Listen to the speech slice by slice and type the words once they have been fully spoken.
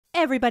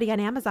Everybody on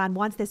Amazon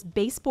wants this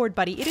baseboard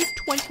buddy. It is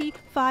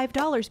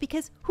 $25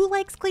 because who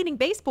likes cleaning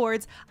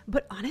baseboards?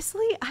 But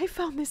honestly, I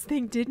found this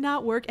thing did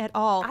not work at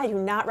all. I do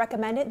not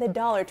recommend it. The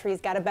Dollar Tree's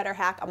got a better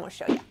hack. I'm going to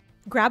show you.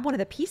 Grab one of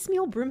the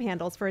piecemeal broom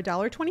handles for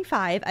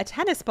 $1.25, a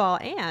tennis ball,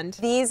 and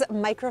these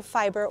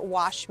microfiber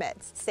wash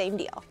mitts. Same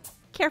deal.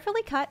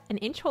 Carefully cut an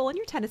inch hole in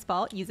your tennis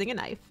ball using a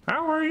knife.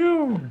 How are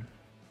you?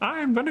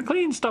 I'm gonna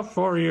clean stuff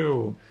for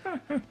you.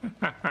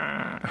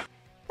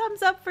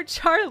 Thumbs up for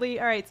Charlie.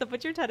 All right, so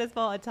put your tennis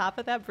ball on top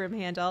of that broom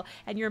handle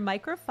and your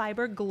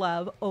microfiber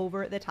glove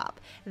over the top.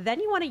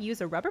 Then you want to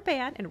use a rubber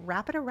band and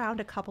wrap it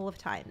around a couple of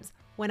times.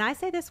 When I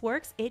say this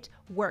works, it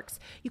works.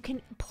 You can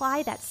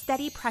apply that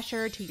steady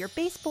pressure to your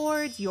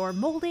baseboards, your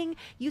molding.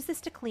 Use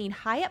this to clean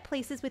high up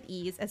places with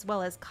ease, as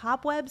well as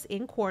cobwebs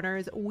in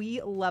corners. We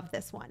love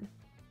this one.